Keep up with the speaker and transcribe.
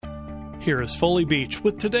Here is Foley Beach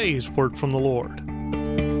with today's Word from the Lord.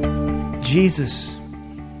 Jesus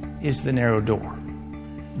is the narrow door.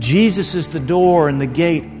 Jesus is the door and the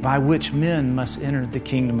gate by which men must enter the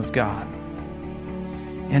kingdom of God.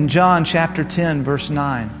 In John chapter 10, verse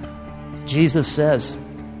 9, Jesus says,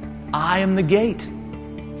 I am the gate.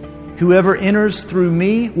 Whoever enters through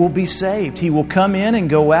me will be saved. He will come in and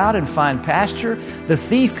go out and find pasture. The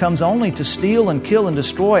thief comes only to steal and kill and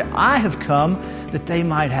destroy. I have come that they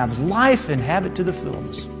might have life and have it to the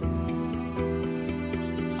fullness.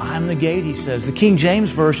 I am the gate, he says. The King James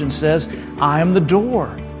Version says, I am the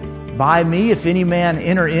door. By me, if any man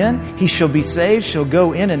enter in, he shall be saved, shall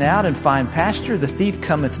go in and out and find pasture. The thief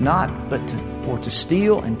cometh not, but for to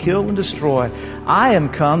steal and kill and destroy. I am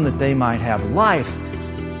come that they might have life,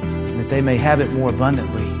 that they may have it more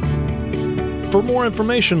abundantly. For more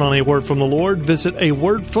information on A Word from the Lord, visit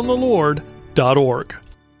awordfromthelord.org.